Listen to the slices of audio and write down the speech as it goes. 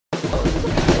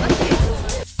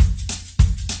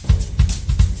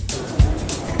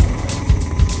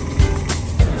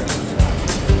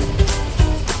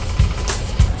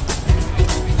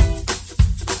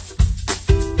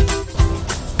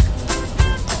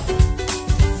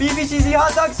Beefy cheesy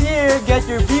hot dogs here! Get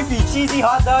your beefy cheesy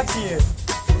hot dogs here!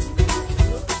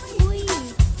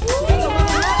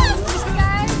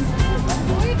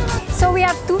 So we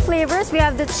have two flavors. We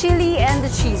have the chili and the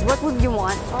cheese. What would you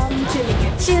want?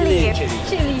 Chili. Chili.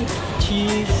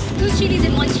 Cheese. 2 chilies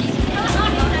and 1 cheese.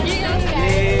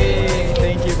 Yay!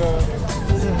 Thank you, bro.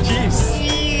 Cheese.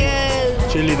 Yes.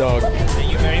 Chili dog.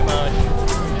 Thank you very much.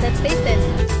 Let's taste it.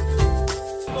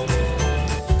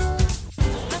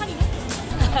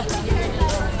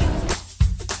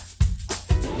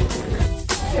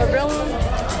 Sobrang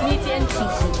meaty and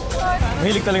cheesy.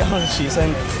 Mahilig talaga ako sa cheese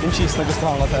and yung cheese na gusto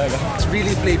ko talaga. It's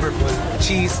really flavorful.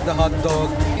 Cheese, the hot dog.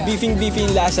 Beefing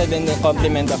lasa then the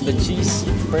complement of the cheese.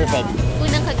 Perfect.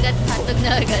 Unang kagat, hotdog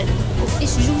na agad.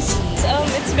 It's juicy.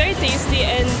 It's very tasty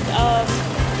and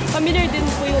familiar din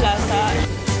po yung lasa.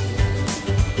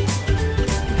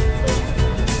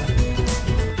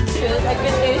 I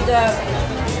can taste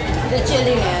the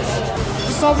chilliness.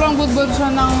 Sobrang good siya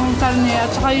ng karne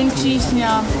at saka yung cheese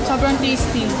niya. Sobrang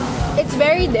tasty. It's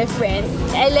very different.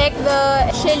 I like the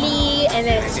chili and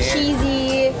it's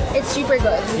cheesy. It's super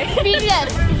good. Yes,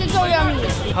 it's so yummy.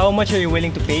 How much are you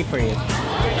willing to pay for it?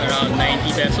 Around 90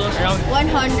 pesos. Around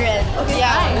 100. Okay.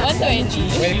 Yeah,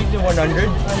 120. 100?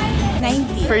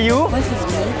 90. For you?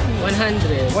 150.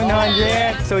 100.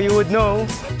 100. So you would know.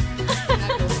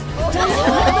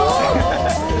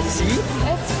 See?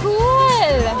 That's cool.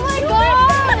 Oh my god.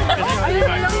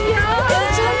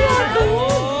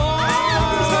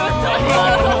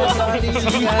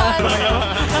 Jolly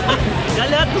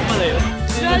hotdog pala yun.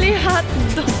 Jolly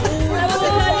hotdog.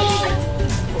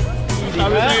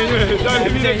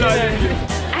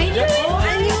 I knew it.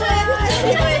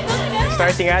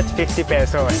 Starting at 50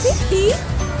 pesos. 50?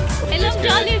 I love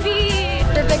Jollibee.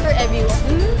 Perfect for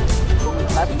everyone.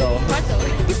 Hotdog. Hotdog.